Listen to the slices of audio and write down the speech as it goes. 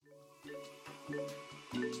Welcome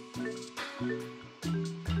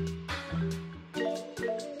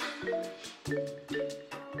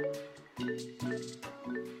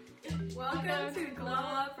to Glow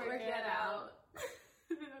Up or Get Out.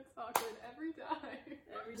 That's awkward every time.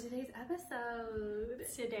 Today's episode.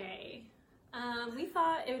 Today, we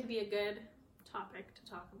thought it would be a good topic to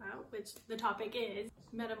talk about, which the topic is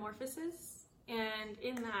metamorphosis. And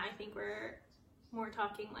in that, I think we're more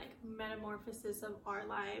talking like metamorphosis of our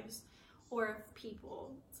lives or of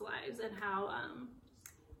people's lives, and how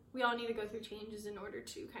we all need to go through changes in order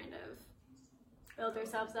to kind of build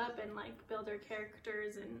ourselves up and like build our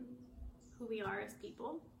characters and who we are as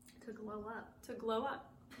people. To glow up. To glow up.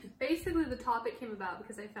 Basically, the topic came about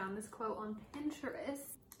because I found this quote on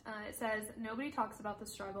Pinterest. It says, "Nobody talks about the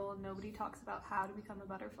struggle. Nobody talks about how to become a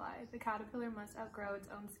butterfly. The caterpillar must outgrow its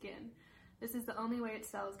own skin. This is the only way its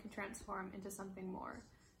cells can transform into something more.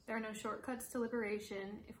 There are no shortcuts to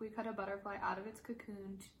liberation. If we cut a butterfly out of its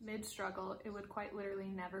cocoon mid-struggle, it would quite literally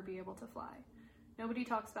never be able to fly. Nobody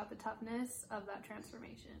talks about the toughness of that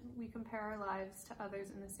transformation. We compare our lives to others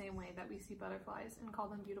in the same way that we see butterflies and call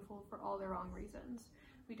them beautiful for all the wrong reasons.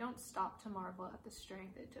 We don't stop to marvel at the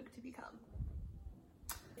strength it took to become."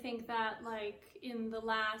 I think that like in the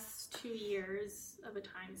last 2 years of a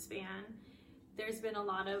time span, there's been a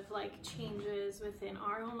lot of like changes within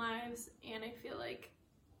our own lives, and I feel like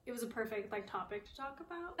it was a perfect like topic to talk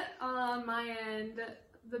about. On my end,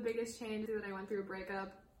 the biggest change is that I went through a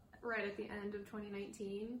breakup right at the end of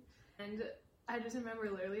 2019, and I just remember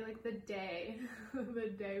literally like the day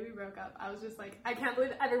we broke up, I was just like, I can't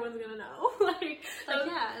believe everyone's gonna know.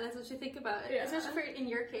 Yeah, and that's what you think about it. Yeah. Especially for in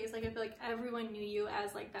your case, like I feel like everyone knew you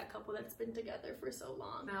as like that couple that's been together for so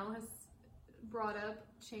long. Mel has brought up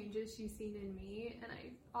changes she's seen in me, and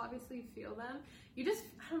I obviously feel them. You just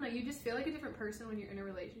feel like a different person when you're in a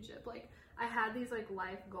relationship. Like I had these like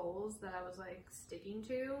life goals that I was like sticking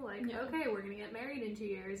to, like, yeah. Okay, we're gonna get married in 2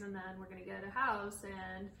 years, and then we're gonna get a house,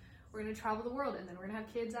 and we're gonna travel the world, and then we're gonna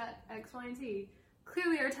have kids at X, Y, and Z.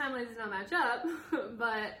 Clearly our timelines did not match up,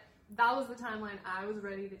 but that was the timeline I was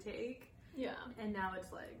ready to take. Yeah. And now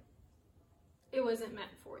it's like, it wasn't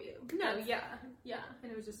meant for you. no, yeah. Yeah.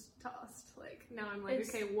 And it was just tossed. Like now I'm like,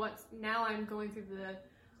 It's, okay, now I'm going through the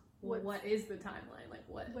what is the timeline? Like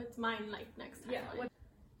what's mine like next time? Yeah.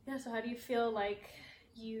 Yeah, so how do you feel like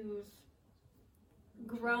you've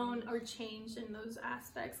grown or changed in those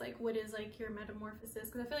aspects? Like what is like your metamorphosis?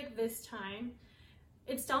 Because I feel like this time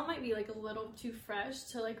it still might be like a little too fresh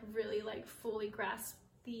to like really like fully grasp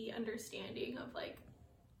the understanding of like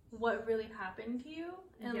what really happened to you,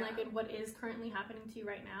 and Yeah. like and what is currently happening to you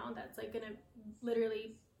right now that's like gonna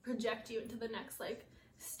literally project you into the next like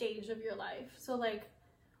stage of your life. So like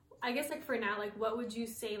I guess like for now, like what would you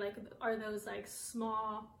say like are those like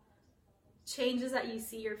small changes that you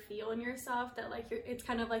see or feel in yourself that like it's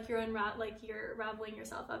kind of like you're raveling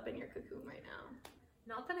yourself up in your cocoon right now?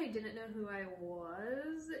 Not that I didn't know who I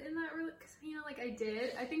was in that, really, because like I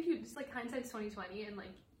did. I think you just like hindsight's 2020, and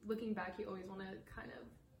like looking back, you always want to kind of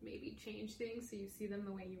maybe change things so you see them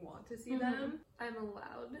the way you want to see them. I'm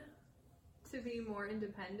allowed to be more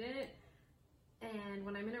independent, and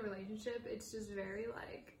when I'm in a relationship, it's just very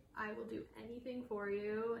like I will do anything for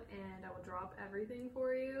you and I will drop everything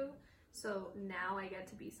for you. So now I get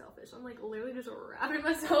to be selfish. I'm like literally just wrapping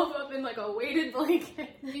myself up in like a weighted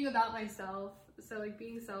blanket, thinking about myself. So like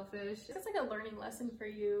being selfish. It's like a learning lesson for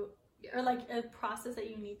you. Yeah. Or like a process that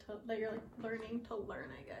you're like learning to learn,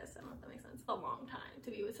 I guess. I don't know if that makes sense. A long time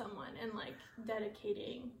to be with someone and like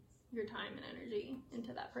dedicating your time and energy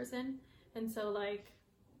into that person. And so like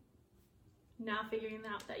now figuring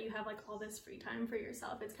out that you have like all this free time for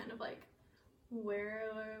yourself, it's kind of like,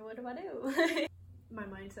 what do I do? My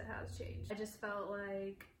mindset has changed. I just felt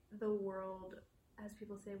like the world, as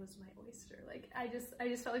people say, was my oyster. Like I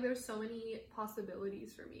just felt like there were so many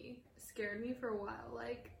possibilities for me. It scared me for a while,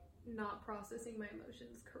 like not processing my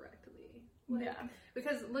emotions correctly. Like, yeah.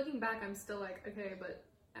 Because looking back, I'm still like, okay, but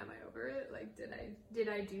am I over it? Like, did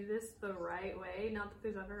I do this the right way? Not that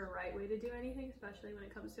there's ever a right way to do anything, especially when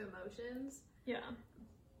it comes to emotions. Yeah.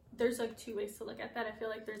 There's like two ways to look at that. I feel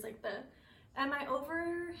like there's like the, am I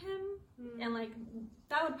over him? And like,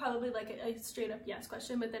 that would probably like a straight up yes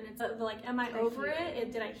question, but then it's the like, am I over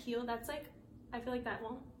it? Did I heal? That's like, I feel like that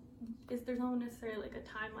won't, there's no necessarily like a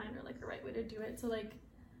timeline or like a right way to do it. So like,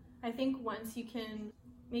 I think once you can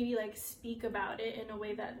maybe like speak about it in a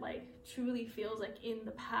way that like truly feels like in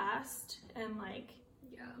the past, and like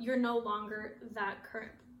you're no longer that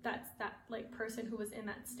that like person who was in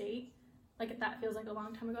that state, like if that feels like a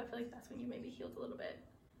long time ago, I feel like that's when you maybe healed a little bit.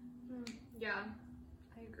 Yeah,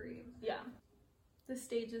 I agree. Yeah, the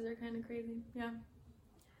stages are kind of crazy. Yeah.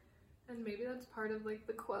 And maybe that's part of like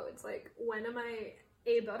the quote. It's like, when am I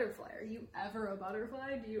a butterfly? Are you ever a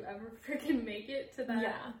butterfly? Do you ever freaking make it to that?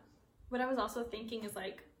 Yeah. What I was also thinking is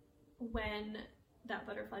like, when that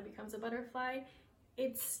butterfly becomes a butterfly,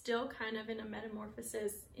 it's still kind of in a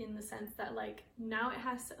metamorphosis in the sense that like now it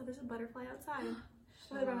has to, oh, there's a butterfly outside.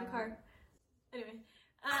 What about my car? Anyway,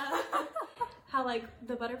 how like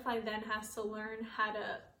the butterfly then has to learn how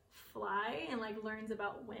to fly and like learns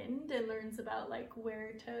about wind and learns about like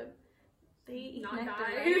where to they eat Not nectar,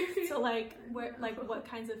 die. right? So like where like what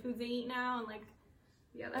kinds of foods they eat now and like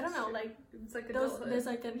Yeah, I don't know, true. like it's like those adulthood. there's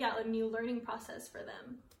like a new learning process for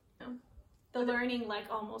them. You know? The learning like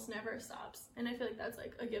almost never stops, and I feel like that's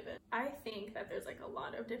like a given. I think that there's like a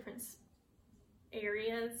lot of different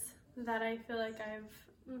areas that I feel like I've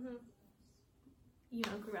you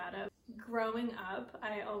know grew out of. Growing up,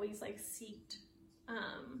 I always like seeked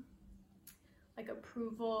like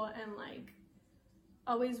approval and like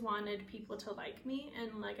always wanted people to like me,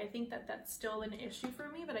 and like I think that that's still an issue for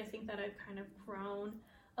me, but I think that I've kind of grown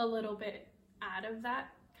a little bit out of that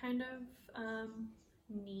kind of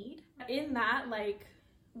need. In that, like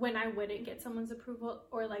when I wouldn't get someone's approval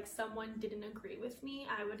or like someone didn't agree with me,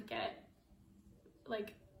 I would get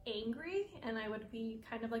like angry, and I would be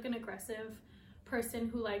kind of like an aggressive person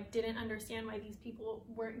who like didn't understand why these people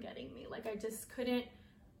weren't getting me. Like I just couldn't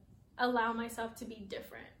allow myself to be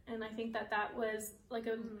different, and I think that that was like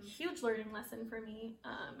a huge learning lesson for me,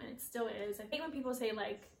 and it still is. I think when people say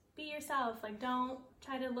like be yourself, like don't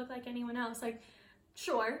try to look like anyone else, like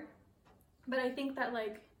sure, but I think that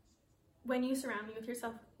like when you surround you with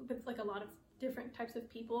yourself with like a lot of different types of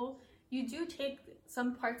people, you do take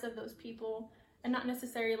some parts of those people and not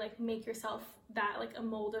necessarily like make yourself that like a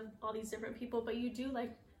mold of all these different people, but you do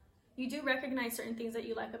recognize certain things that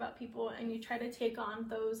you like about people, and you try to take on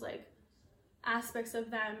those like aspects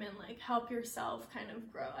of them and like help yourself kind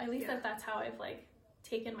of grow. At least that's how I've like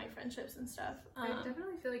taken my friendships and stuff. I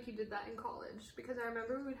definitely feel like you did that in college, because I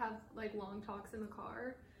remember we would have like long talks in the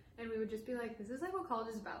car, and we would just be like, this is like what college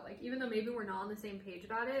is about. Like even though maybe we're not on the same page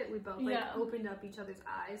about it, we both like opened up each other's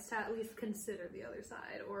eyes to at least consider the other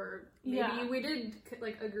side, or maybe we did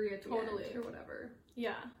like agree at the end or whatever.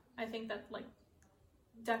 Yeah, I think that like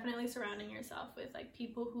definitely surrounding yourself with like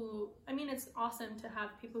people who, I mean, it's awesome to have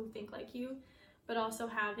people who think like you, but also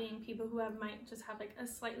having people who might just have like a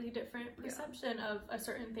slightly different perception of a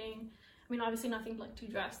certain thing. I mean, obviously nothing like too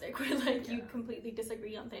drastic where like you completely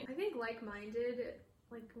disagree on things. I think like-minded,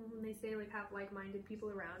 like when they say like have like-minded people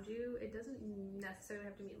around you, it doesn't necessarily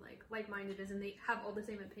have to mean like like-minded as in they have all the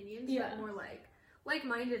same opinions, but more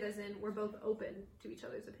like-minded as in we're both open to each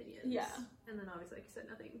other's opinions. Yeah. And then obviously, like you said,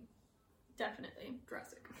 nothing definitely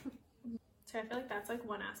drastic. So I feel like that's like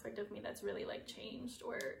one aspect of me that's really like changed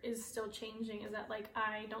or is still changing, is that like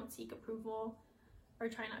I don't seek approval or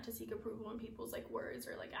try not to seek approval in people's like words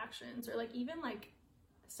or like actions, or like even like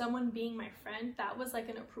someone being my friend, that was like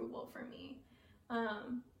an approval for me.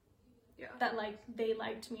 That like they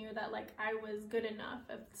liked me, or that like I was good enough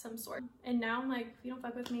of some sort. And now I'm like, if you don't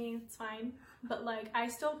fuck with me, it's fine. But like I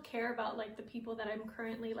still care about like the people that I'm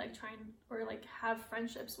currently like trying or like have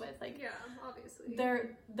friendships with. Like obviously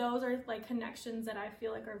those are like connections that I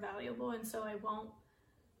feel like are valuable, and so I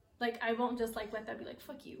won't just like let that be like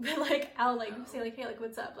fuck you. But like I'll like say like, hey, like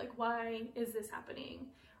what's up? Like why is this happening?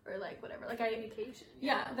 Or like whatever, like communication.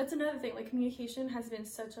 That's another thing. Like communication has been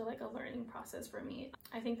such a like a learning process for me.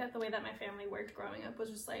 I think that the way that my family worked growing up was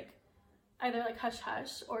just like either like hush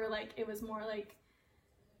hush, or like it was more like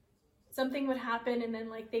something would happen and then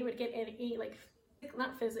like they would get like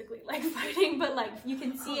not physically like fighting, but like you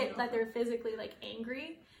can see that they're physically like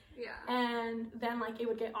angry. And then like it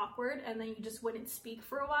would get awkward, and then you just wouldn't speak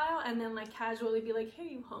for a while, and then like casually be like, hey,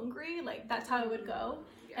 you hungry? Like that's how it would go.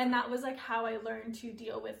 And that was like how I learned to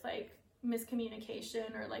deal with like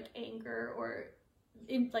miscommunication or like anger or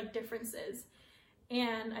in like differences.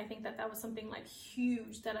 And I think that that was something like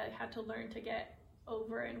huge that I had to learn to get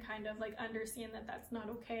over and kind of like understand that that's not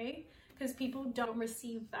okay, because people don't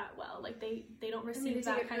receive that well. Like they don't receive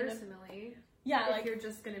that kind of if like you're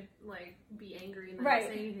just gonna like be angry and then not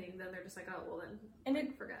say anything, then they're just like, oh well, then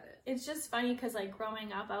and forget it. It's just funny because like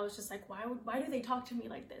growing up, I was just like, why do they talk to me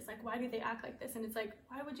like this? Like why do they act like this? And it's like,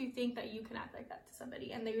 why would you think that you can act like that to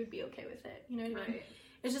somebody and they would be okay with it? You know what I mean?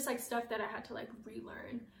 It's just like stuff that I had to like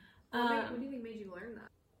relearn. What do you think made you learn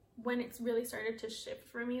that? When it's really started to shift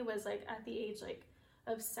for me was like at the age like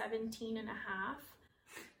of 17 and a half.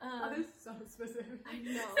 That is so specific. I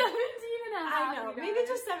know. 17 and a half. I know. Maybe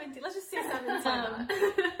just 17. Let's just say 17.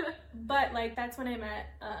 But like that's when I met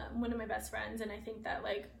one of my best friends, and I think that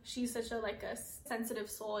like she's such a like a sensitive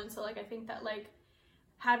soul, and so like I think that like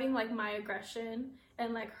having like my aggression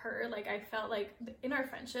and like her, like I felt like in our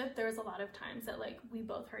friendship there was a lot of times that like we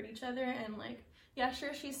both hurt each other, and like yeah,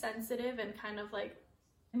 sure, she's sensitive and kind of like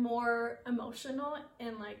more emotional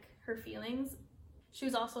in like her feelings. She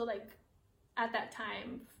was also like at that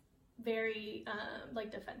time very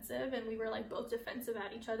like defensive, and we were like both defensive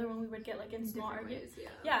at each other when we would get like in small arguments.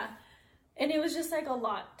 Yeah, and it was just like a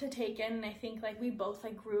lot to take in, and I think like we both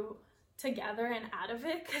like grew together and out of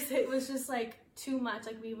it, because it was just like too much.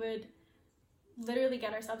 Like we would literally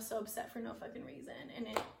get ourselves so upset for no fucking reason, and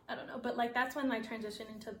it, I don't know, but like that's when my transition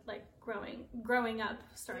into like growing up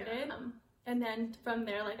started. And then from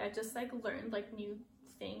there, like I just like learned like new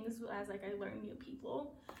things as like I learned new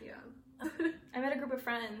people. I met a group of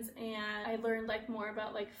friends, and I learned like more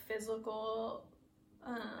about like physical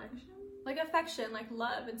like affection, like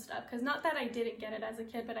love and stuff, because not that I didn't get it as a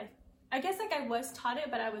kid, but I guess like I was taught it,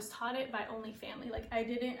 but I was taught it by only family. Like I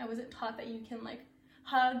wasn't taught that you can like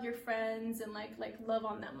hug your friends and like love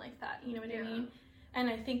on them like that, you know what I mean? And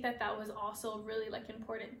I think that was also a really like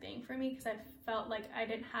important thing for me, because I felt like I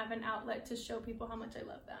didn't have an outlet to show people how much I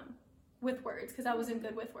love them with words, because I wasn't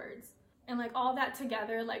good with words. And like all that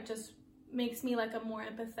together like just makes me like a more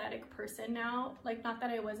empathetic person now. Like not that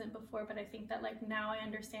I wasn't before, but I think that like now I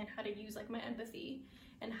understand how to use like my empathy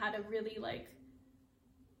and how to really like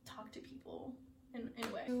talk to people in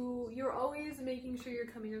a way. You're always making sure you're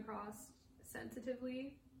coming across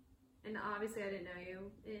sensitively, and obviously I didn't know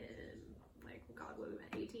you in like, God, what we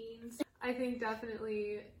met, 18. I think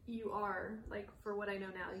definitely you are, like, for what I know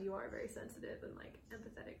now, you are a very sensitive and like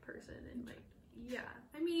empathetic person, and like, yeah,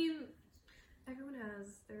 I mean, everyone has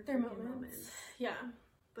their moments. Yeah,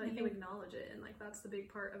 but you acknowledge it, and like that's the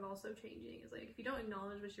big part of also changing, is like if you don't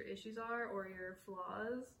acknowledge what your issues are or your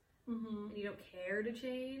flaws, and you don't care to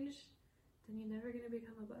change, then you're never gonna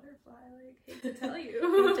become a butterfly. Like, hate to tell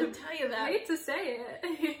you. Hate to tell you that. Hate to say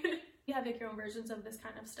it. You have like your own versions of this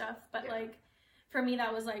kind of stuff, but like for me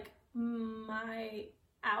that was like my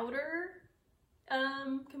outer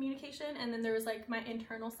communication, and then there was like my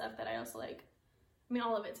internal stuff that I also like, I mean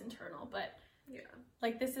all of it's internal, but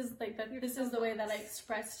like this is like this is the way that I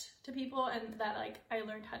expressed to people, and that like I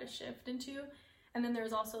learned how to shift into. And then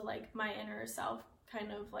there's also like my inner self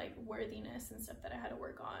kind of like worthiness and stuff that I had to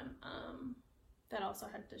work on, that also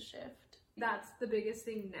had to shift. That's the biggest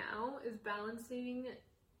thing now, is balancing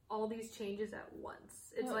all these changes at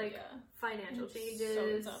once. It's financial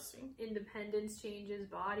changes, so independence changes,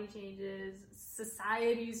 body changes,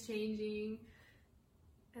 society's changing,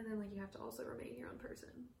 and then like you have to also remain your own person.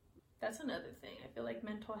 That's another thing. I feel like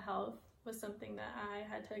mental health was something that I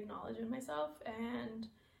had to acknowledge in myself, and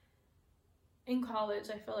in college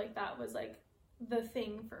I feel like that was like the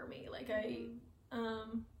thing for me. Like I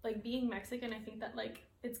like being Mexican, I think that like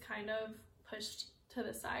it's kind of pushed to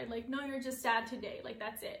the side, like no, you're just sad today, like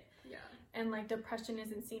that's it. And like depression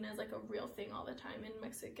isn't seen as like a real thing all the time in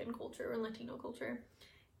Mexican culture or Latino culture.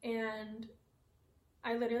 And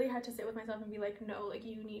I literally had to sit with myself and be like, no, like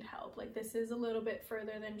you need help, like this is a little bit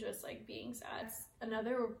further than just like being sad. It's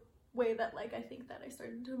another way that like I think that I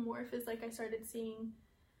started to morph, is like I started seeing,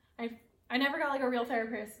 I never got like a real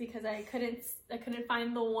therapist because I couldn't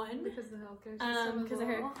find the one, because the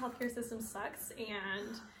healthcare system sucks,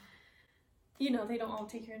 and you know, they don't all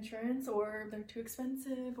take your insurance, or they're too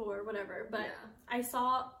expensive or whatever. But I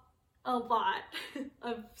saw a lot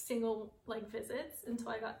of single like visits until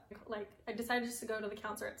I got like, I decided just to go to the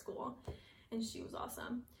counselor at school, and she was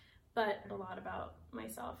awesome. But a lot about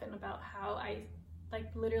myself and about how I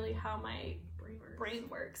like literally how my brain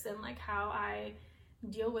works, and like how I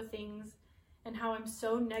deal with things, and how I'm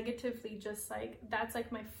so negatively just like, that's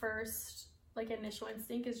like my first like initial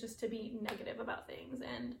instinct is just to be negative about things.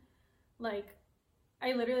 And like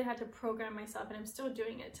I literally had to program myself, and I'm still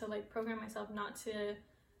doing it, to like program myself not to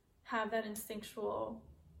have that instinctual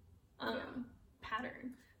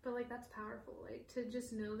pattern. But like that's powerful, like to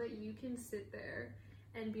just know that you can sit there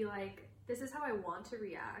and be like, this is how I want to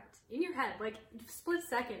react in your head, like split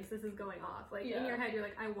seconds this is going off, like in your head you're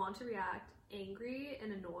like, I want to react angry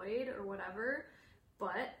and annoyed or whatever,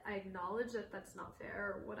 but I acknowledge that that's not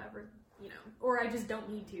fair or whatever, you know, or I just don't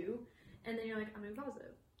need to. And then you're like, I'm being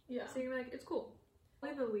positive. So you're like, it's cool. I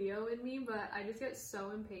have a Leo in me, but I just get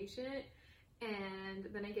so impatient, and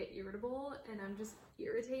then I get irritable, and I'm just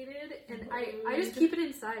irritated, and I just keep it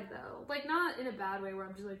inside though, like not in a bad way where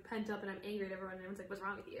I'm just like pent up and I'm angry at everyone and everyone's like, what's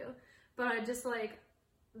wrong with you? But I just like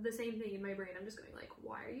the same thing in my brain. I'm just going like,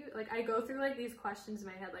 why are you, like I go through like these questions in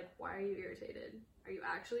my head, like why are you irritated? Are you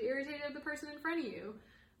actually irritated at the person in front of you?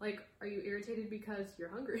 Like, are you irritated because you're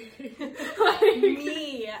hungry? Like,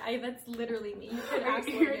 me, that's literally me. Are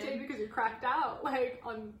you irritated because you're cracked out, like,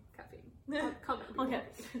 on caffeine? Comment. Okay.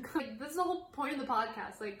 Like, this is the whole point of the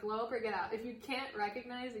podcast. Like, glow up or get out. If you can't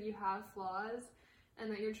recognize that you have flaws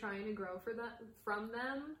and that you're trying to grow from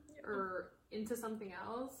them or into something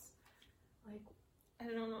else, like, I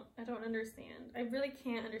don't understand. I really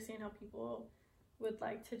can't understand how people would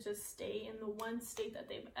like to just stay in the one state that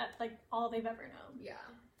they've like all they've ever known. Yeah.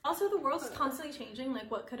 Also, the world's constantly changing. Like,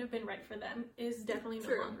 what could have been right for them is definitely no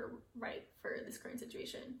True. longer right for this current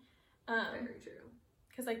situation. Very true.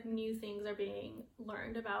 Because like new things are being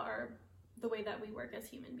learned about the way that we work as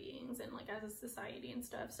human beings and like as a society and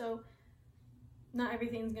stuff. So not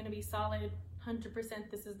everything's gonna be solid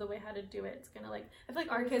 100%. This is the way how to do it. It's gonna like, I feel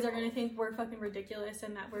like our kids are gonna think we're fucking ridiculous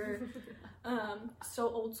and that we're so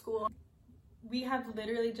old school. We have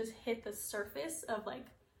literally just hit the surface of like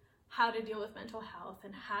how to deal with mental health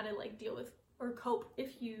and how to like deal with or cope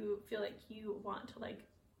if you feel like you want to like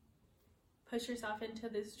push yourself into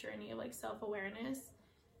this journey of like self-awareness.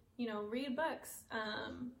 You know, read books.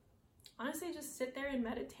 Honestly, just sit there and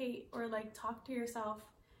meditate or like talk to yourself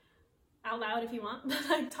out loud if you want, but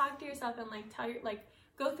like talk to yourself and like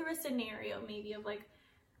go through a scenario maybe of like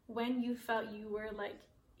when you felt you were like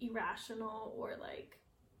irrational or like,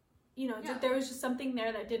 you know, that there was just something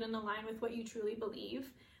there that didn't align with what you truly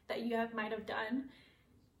believe that you might have done,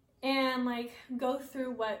 and like go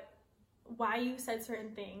through why you said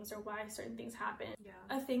certain things or why certain things happened. Yeah.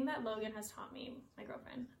 A thing that Logan has taught me, my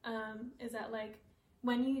girlfriend, is that like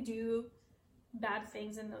when you do bad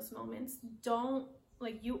things in those moments, don't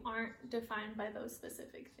like, you aren't defined by those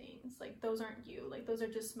specific things. Like those aren't you. Like those are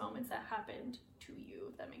just moments that happened to you,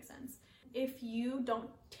 if that makes sense. If you don't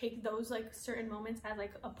take those like certain moments as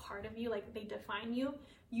like a part of you, like they define you,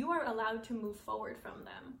 you are allowed to move forward from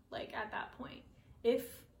them. Like at that point, if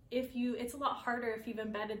you, it's a lot harder if you've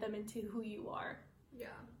embedded them into who you are. Yeah.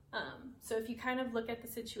 So if you kind of look at the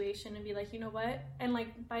situation and be like, you know what? And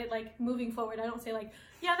like, by like moving forward, I don't say like,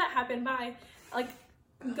 yeah, that happened, bye. Like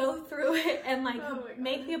go through it and like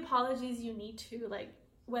make the apologies you need to, like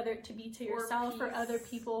whether it to be to yourself or other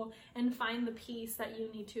people, and find the peace that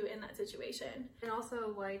you need to in that situation. And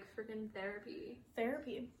also like freaking therapy.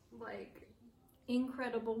 Like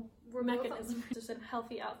incredible mechanism. Just a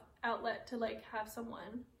healthy outlet to like have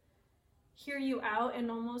someone hear you out and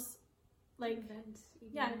almost like vent.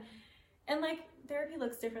 Yeah. And like therapy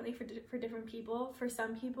looks differently for different people. For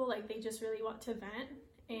some people, like they just really want to vent,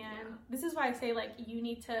 and this is why I say like you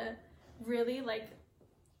need to really like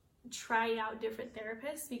try out different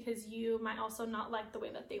therapists, because you might also not like the way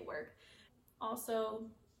that they work. Also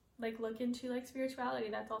like look into like spirituality.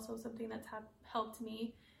 That's also something that's helped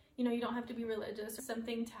me. You know, you don't have to be religious.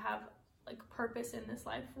 Something to have like purpose in this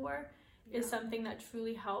life for is something that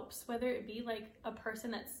truly helps, whether it be like a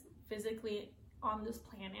person that's physically on this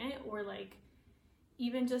planet or like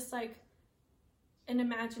even just like an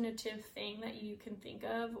imaginative thing that you can think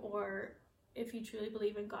of, or if you truly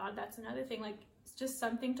believe in God, that's another thing. Like it's just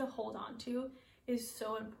something to hold on to is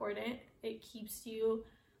so important. It keeps you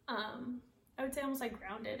I would say almost like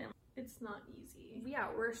grounded, and it's not easy. Yeah,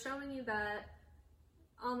 we're showing you that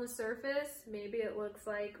on the surface, maybe it looks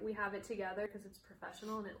like we have it together because it's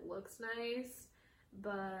professional and it looks nice,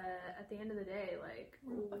 but at the end of the day, like,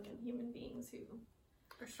 we're fucking human beings who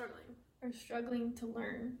are struggling to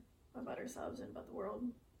learn about ourselves and about the world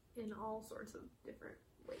in all sorts of different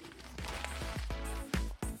ways.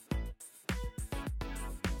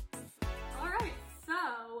 Alright,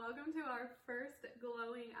 so welcome to our first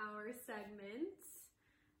Glowing Hour segment.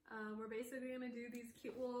 We're basically going to do these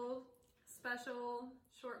cute little special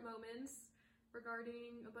short moments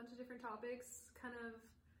regarding a bunch of different topics, kind of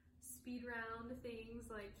speed round things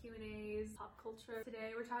like Q&As, pop culture.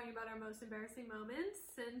 Today we're talking about our most embarrassing moments,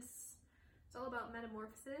 since it's all about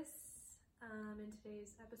metamorphosis in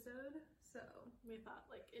today's episode. So we thought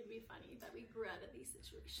like it'd be funny that we grew out of these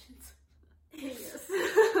situations. Yes.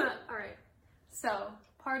 Alright, so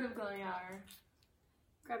part of Glowing Hour.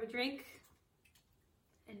 Grab a drink.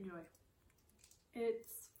 Enjoy.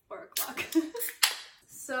 It's 4 o'clock.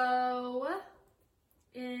 So,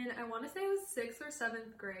 I want to say it was 6th or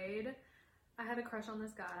 7th grade, I had a crush on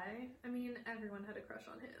this guy. I mean, everyone had a crush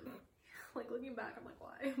on him. Like, looking back, I'm like,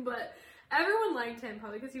 why? But everyone liked him,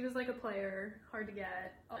 probably because he was, like, a player, hard to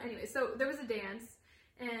get. Anyway, so there was a dance,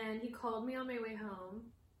 and he called me on my way home.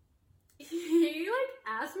 He,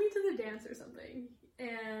 like, asked me to the dance or something,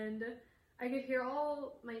 and I could hear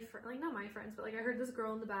all my friends, like, not my friends, but, like, I heard this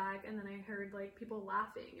girl in the back, and then I heard, like, people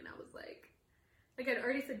laughing, and I was like, I'd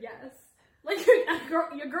already said yes. Like,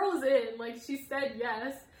 your girl is in. Like, she said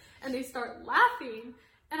yes. And they start laughing.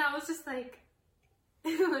 And I was just like,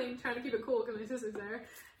 like trying to keep it cool because my sister's there.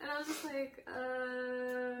 And I was just like,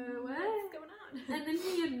 what? What's going on? And then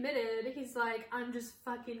he admitted, he's like, I'm just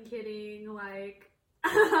fucking kidding, like,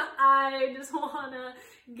 I just wanna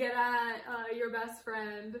get at your best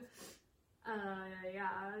friend. Yeah,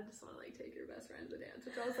 I just wanna like take your best friend to dance,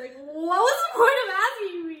 which I was like, what was the point of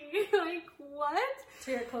asking me? Like, what?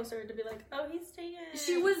 To get closer, to be like, oh, he's taken.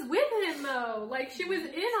 She was with him though, like she was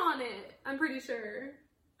in on it, I'm pretty sure.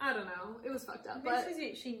 I don't know, it was fucked up. But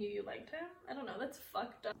she knew you liked him? I don't know, that's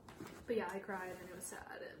fucked up. But yeah, I cried and it was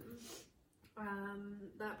sad, and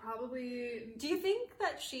that probably... Do you think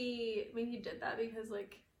that she maybe did that because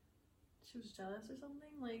like she was jealous or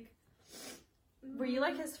something? Like, were you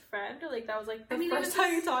like his friend, or like that was like the first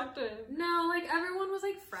time you talked to him? No, like everyone was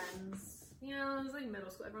like friends. You know, it was like middle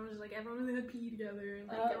school. Everyone was like, everyone was gonna pee together and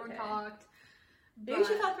like everyone talked. Maybe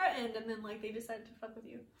she felt threatened and then like they decided to fuck with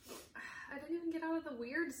you. I didn't even get out of the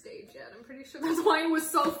weird stage yet. I'm pretty sure that's why it was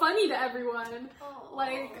so funny to everyone. Aww.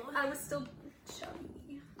 Like, I was still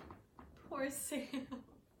chubby. Poor Sam.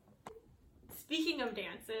 Speaking of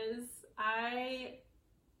dances,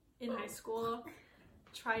 in high school,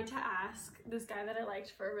 tried to ask this guy that I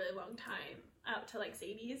liked for a really long time out to like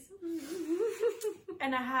Sadie's.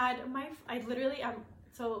 And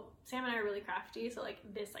so Sam and I are really crafty, so like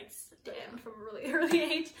this like stemmed from a really early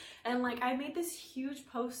age, and like I made this huge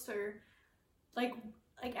poster, like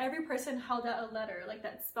every person held out a letter like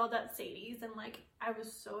that spelled out Sadie's, and like I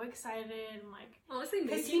was so excited, and like honestly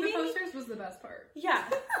making the posters was the best part. Yeah,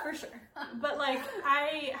 for sure. But like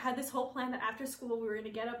I had this whole plan that after school we were gonna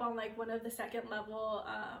get up on like one of the second level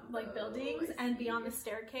buildings and be on the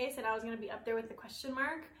staircase, and I was gonna be up there with the question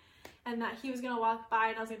mark. And that he was gonna walk by,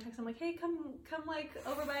 and I was gonna text him like, hey, come like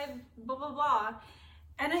over by blah blah blah.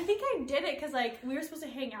 And I think I did it because like we were supposed to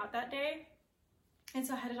hang out that day, and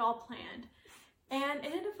so I had it all planned. And it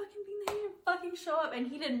ended up fucking being that he didn't fucking show up, and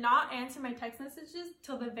he did not answer my text messages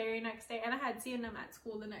till the very next day. And I had seen him at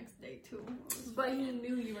school the next day too. But he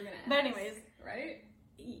knew you were gonna ask. But anyways, right?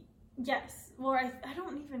 Yes. Well, I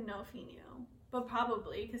don't even know if he knew, but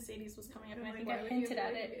probably because Sadie's was coming up, and I think I hinted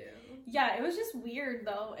at it. Yeah, it was just weird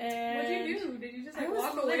though. And what'd you do? Did you just like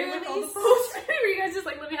walk away with all the posters? Or you guys just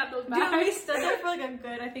like, let me have those back? Dude, we stood there for like a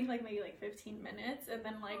good, I think like maybe like 15 minutes, and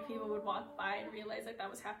then like people would walk by and realize like that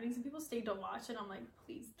was happening. Some people stayed to watch, and I'm like,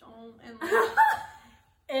 please don't. And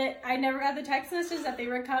like I never got the text message that they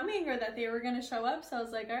were coming or that they were gonna show up, so I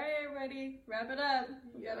was like, all right, everybody, wrap it up.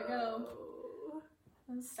 We gotta go.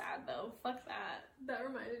 It was sad though. Fuck that. That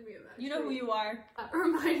reminded me of you know who you are. That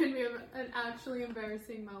reminded me of an actually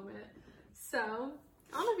embarrassing moment. So,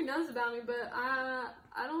 I don't know if you know this about me, but I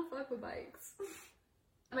don't fuck with bikes.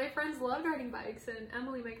 My friends loved riding bikes, and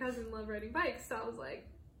Emily, my cousin, loved riding bikes, so I was like,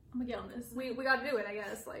 I'm gonna get on this. We gotta do it, I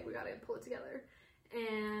guess. Like, we gotta pull it together.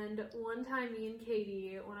 And one time, me and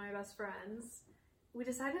Katie, one of my best friends, we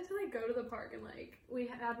decided to like go to the park, and like, we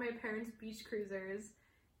had my parents' beach cruisers,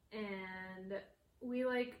 and we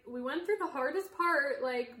went through the hardest part,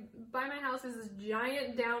 like, by my house is this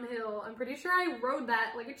giant downhill. I'm pretty sure I rode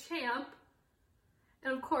that like a champ.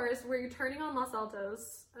 And of course, we're turning on Los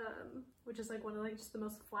Altos, which is like one of like just the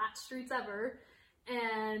most flat streets ever.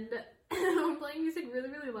 And I'm playing music really,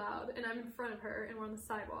 really loud, and I'm in front of her, and we're on the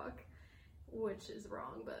sidewalk, which is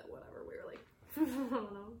wrong, but whatever. We were like, I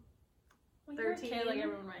don't know, 13. Okay, like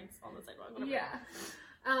everyone rides on the sidewalk. Whatever. Yeah.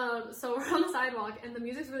 So we're on the sidewalk, and the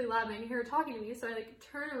music's really loud, and I can hear her talking to me, so I like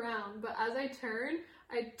turn around, but as I turn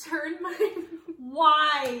my...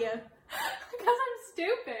 Why? Because I'm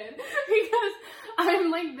stupid. Because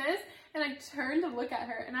I'm like this, and I turn to look at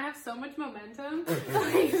her, and I have so much momentum.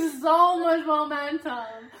 Like, so much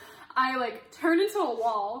momentum. I like turn into a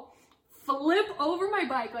wall, flip over my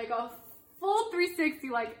bike, like a full 360,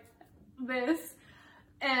 like this,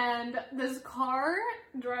 and this car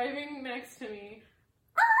driving next to me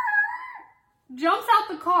jumps out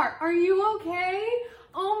the car. Are you okay?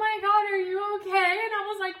 Oh my god, are you okay? And I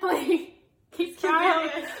was like, please, keep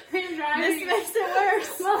driving. Keep driving. This makes it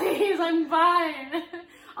worse. Please, I'm fine.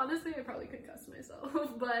 Honestly, I probably could cuss myself,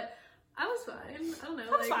 but I was fine. I don't know.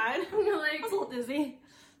 I was fine. Like, I was a little dizzy.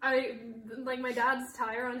 My dad's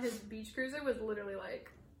tire on his beach cruiser was literally like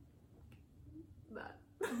that.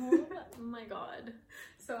 Oh my god.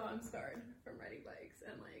 So I'm scarred from riding bikes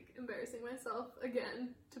and like embarrassing myself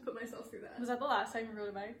again to put myself through that. Was that the last time you rode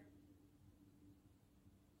a bike?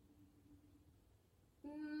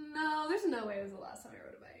 No, there's no way it was the last time I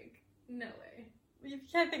rode a bike. No way. You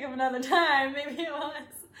can't think of another time. Maybe it was.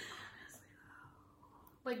 Honestly,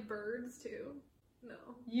 though. Like birds too. No.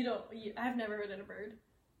 I've never ridden a bird.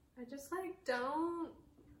 I just like don't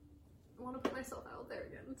want to put myself out there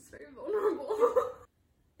again. It's very vulnerable.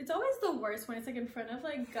 It's always the worst when it's like in front of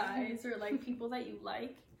like guys or like people that you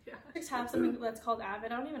like, Yeah. Just have something that's called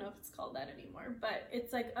Avid. I don't even know if it's called that anymore, but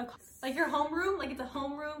it's like your homeroom, like it's a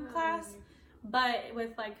homeroom class, but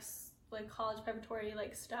with like college preparatory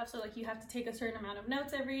like stuff. So like you have to take a certain amount of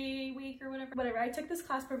notes every week or whatever. I took this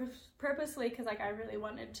class purposely because like I really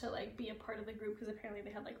wanted to like be a part of the group, because apparently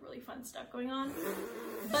they had like really fun stuff going on.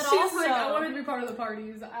 But She's also, like, I wanted to be part of the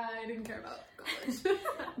parties. I didn't care about college.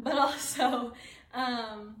 But also,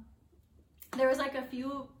 there was like a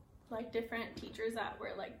few like different teachers that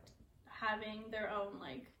were like having their own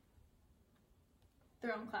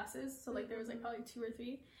classes. So like there was like probably 2 or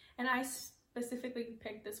 3, and I specifically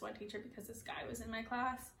picked this one teacher because this guy was in my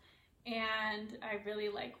class and I really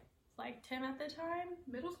liked him at the time.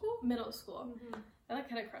 Middle school. I like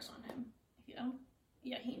had a crush on him, you know.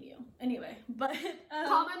 Yeah, he knew anyway, but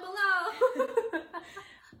comment below.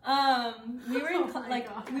 We were in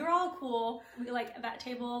we were all cool. We like that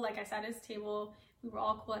table, like I sat at his table, we were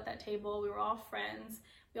all cool at that table, we were all friends,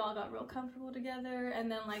 we all got real comfortable together.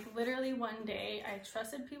 And then like literally one day I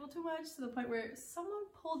trusted people too much to the point where someone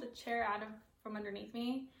pulled a chair from underneath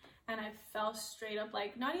me, and I fell straight up,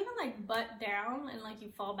 like not even like butt down and like you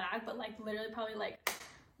fall back, but like literally probably like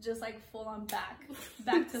just like full on back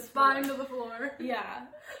to spine to the floor. Yeah,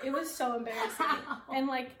 it was so embarrassing. And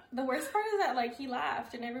like the worst part is that like he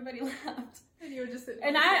laughed and everybody laughed, and you were just sitting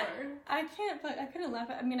and on the floor. I couldn't laugh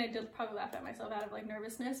at, I mean I did probably laugh at myself out of like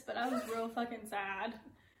nervousness, but I was real fucking sad.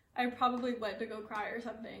 I probably went to go cry or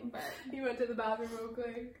something, but you went to the bathroom real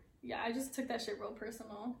quick. Yeah, I just took that shit real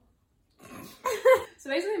personal. So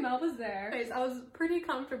basically Mel was there. I was pretty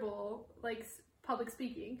comfortable like public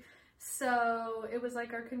speaking. So it was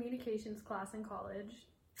like our communications class in college.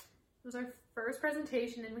 It was our first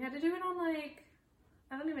presentation, and we had to do it on like,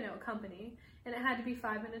 I don't even know, a company, and it had to be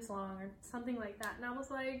 5 minutes long or something like that. And I was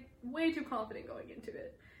like way too confident going into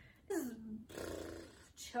it. This is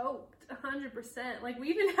choked 100%. Like we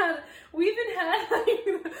even had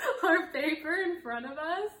like our paper in front of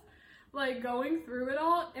us, like going through it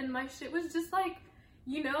all, and my shit was just like,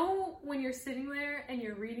 you know, when you're sitting there and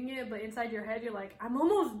you're reading it, but inside your head you're like, I'm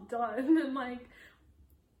almost done, and like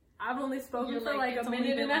I've only spoken for like a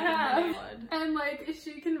minute and a half, and like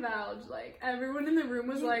she can vouch, like everyone in the room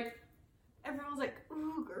was like, everyone was like,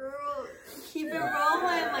 ooh girl, keep it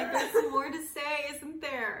rolling, like there's more to say, isn't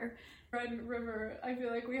there? Red River, I feel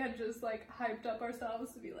like we had just like hyped up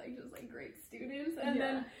ourselves to be like just like great students, and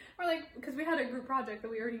then we're like, because we had a group project that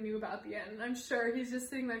we already knew about at the end, and I'm sure he's just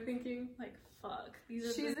sitting there thinking like, fuck,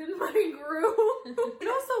 she's in my group. And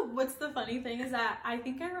also, what's the funny thing is that I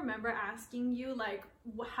think I remember asking you like,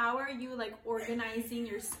 how are you like organizing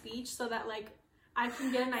your speech so that like I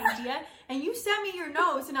can get an idea, and you sent me your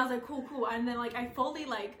notes, and I was like, cool, and then like I fully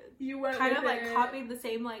like you went kind of like copied the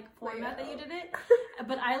same like format that you did it,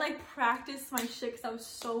 but I like practiced my shit because I was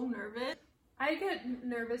so nervous. I get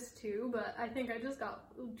nervous too, but I think I just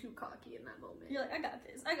got too cocky in that moment. You're like, I got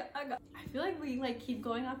this. I feel like we like keep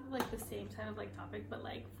going off of like the same kind of like topic, but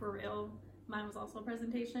like for real, mine was also a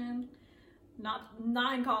presentation. Not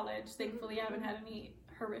in college. Thankfully, I haven't had any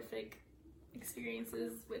horrific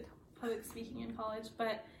experiences with public speaking in college,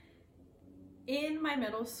 but in my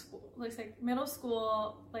middle school,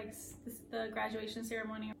 the graduation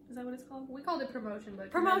ceremony, is that what it's called? We called it promotion,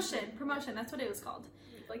 but promotion, that's what it was called.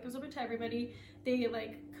 Like it was open to everybody. They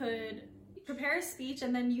like could prepare a speech,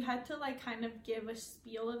 and then you had to like kind of give a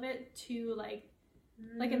spiel of it to like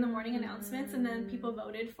in the morning announcements, and then people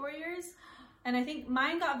voted for yours, and I think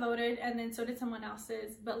mine got voted, and then so did someone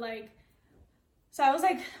else's, but like, so I was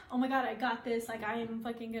like, oh my god, I got this, like I am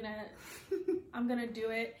fucking I'm gonna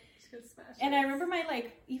do it. And I remember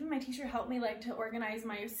even my teacher helped me like to organize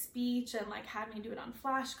my speech and like had me do it on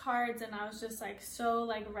flashcards, and I was just like so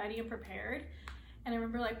like ready and prepared. And I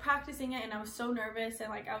remember like practicing it, and I was so nervous, and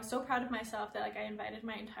like I was so proud of myself that like I invited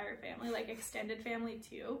my entire family, like extended family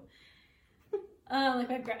too,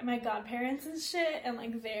 like my godparents and shit, and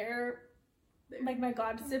like their like my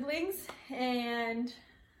god siblings. And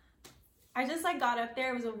I just like got up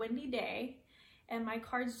there. It was a windy day, and my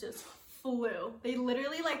cards just flew. They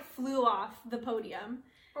literally like flew off the podium,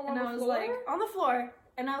 and I was like on the floor,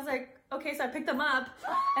 and I was like, okay, so I picked them up,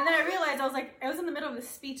 and then I realized I was in the middle of the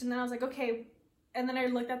speech, and then I was like, okay, and then I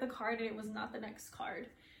looked at the card, and it was not the next card,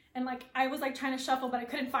 and like I was like trying to shuffle, but I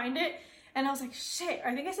couldn't find it, and I was like, shit,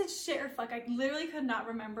 I think I said shit or fuck. I literally could not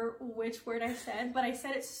remember which word I said, but I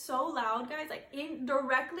said it so loud, guys, like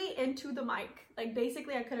directly into the mic. Like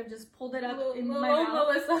basically I could have just pulled it up in my mouth.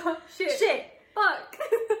 Melissa, shit. Fuck.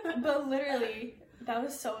 But literally, that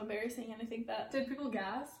was so embarrassing, and I think that... Did people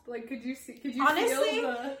gasp? Like, could you honestly,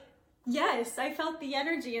 feel the... Yes, I felt the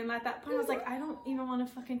energy, and at that point I was like, I don't even want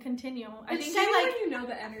to fucking continue. I think you know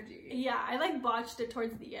the energy. Yeah, I like botched it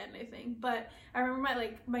towards the end, I think. But I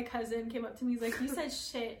remember my cousin came up to me, he's like, you said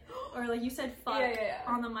shit, or like you said fuck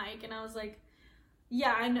on the mic, and I was like,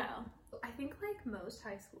 yeah, I know. I think like most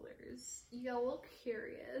high schoolers, you get a little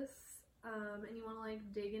curious, and you want to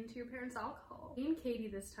like dig into your parents' alcohol. Me and Katie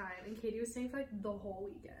this time, and Katie was staying for like the whole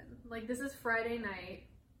weekend. Like this is Friday night,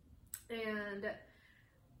 and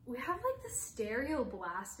we have like the stereo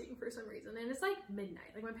blasting for some reason, and it's like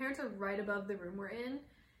midnight. Like my parents are right above the room we're in,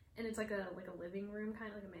 and it's like a living room,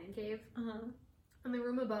 kind of like a man cave. And the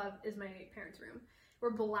room above is my parents' room. We're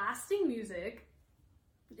blasting music,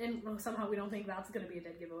 and somehow we don't think that's gonna be a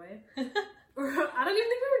dead giveaway. I don't even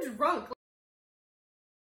think we were drunk.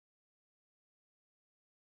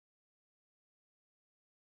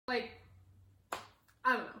 Like,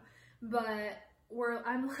 I don't know, but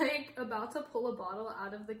I'm like about to pull a bottle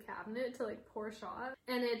out of the cabinet to like pour a shot,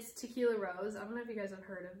 and it's Tequila Rose. I don't know if you guys have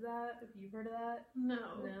heard of that. If you've heard of that?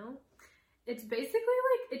 No. It's basically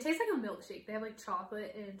like, it tastes like a milkshake. They have like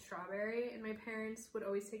chocolate and strawberry, and my parents would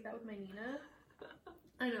always take that with my Nina.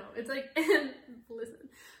 I know, it's like, and listen.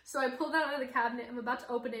 So I pulled that out of the cabinet, I'm about to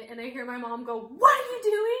open it, and I hear my mom go, "What are you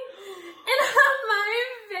doing?" And my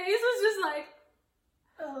face was just like,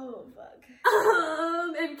 oh fuck.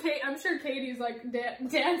 And I'm sure Katie's like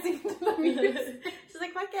dancing to the music. She's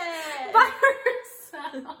like, fuck it. By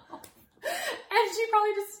herself. And she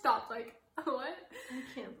probably just stopped like, what? I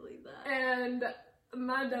can't believe that. And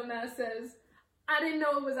my dumbass says, I didn't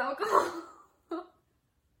know it was alcohol.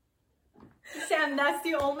 Sam, that's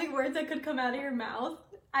the only words that could come out of your mouth.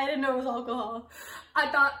 I didn't know it was alcohol.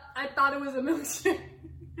 I thought it was a milkshake.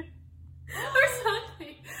 Or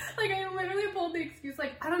something. Like, I literally pulled the excuse,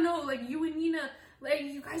 like, I don't know, like, you and Nina, like,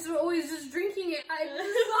 you guys are always just drinking it. I just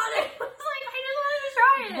wanted it. I was like, I just wanted to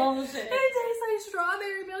try it. Bullshit. It tastes like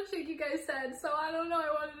strawberry milkshake, you guys said, so I don't know,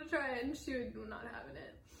 I wanted to try it, and she was not having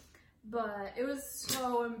it. But it was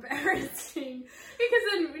so embarrassing. Because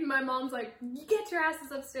then my mom's like, you get your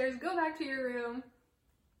asses upstairs, go back to your room.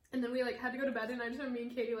 And then we, like, had to go to bed, and I just remember me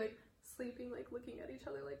and Katie, like, sleeping, like, looking at each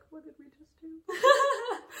other, like, what did we just do?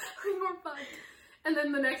 Like, we're fucked. And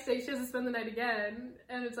then the next day, she has to spend the night again,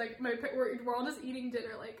 and it's like, we're all just eating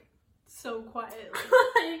dinner, like, so quiet.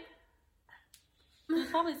 like, there's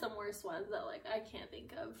probably some worse ones that, like, I can't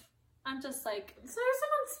think of. I'm just like... So there's some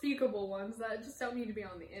unspeakable ones that just don't need to be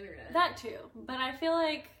on the internet. That too. But I feel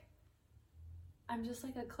like I'm just,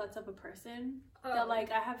 like, a klutz of a person. That,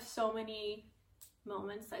 like, I have so many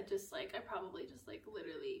moments that just, like, I probably just, like,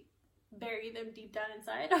 literally bury them deep down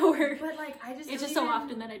inside. Or but, like, it's just so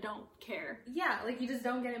often that I don't care. Yeah, like, you just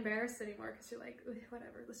don't get embarrassed anymore because you're like,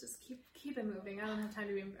 whatever, let's just keep it moving. I don't have time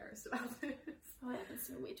to be embarrassed about this. Oh, it happens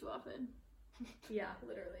to me way too often. Yeah,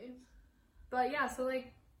 literally. But, yeah, so,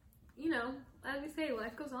 like, you know, as we say,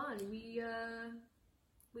 life goes on. We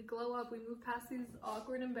glow up. We move past these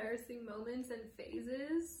awkward, embarrassing moments and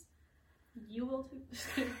phases. You will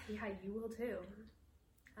too. Yeah, you will too.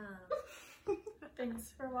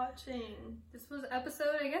 Thanks for watching. This was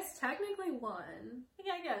episode, I guess, technically 1.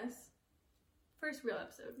 Yeah, I guess. First real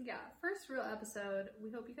episode. Yeah, first real episode.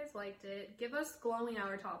 We hope you guys liked it. Give us glowing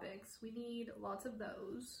hour topics. We need lots of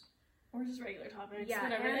those. Or just regular topics. Yeah,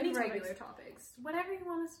 whatever. and Any regular topics. Whatever you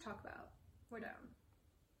want us to talk about. We're down.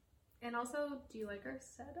 And also, do you like our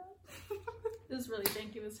setup? It was really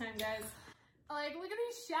janky this time, guys. Like, look at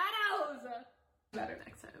these shadows! Better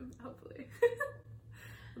next time, hopefully.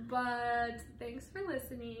 But, thanks for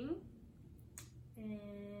listening. And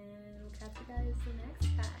we'll catch you guys the next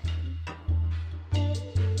time.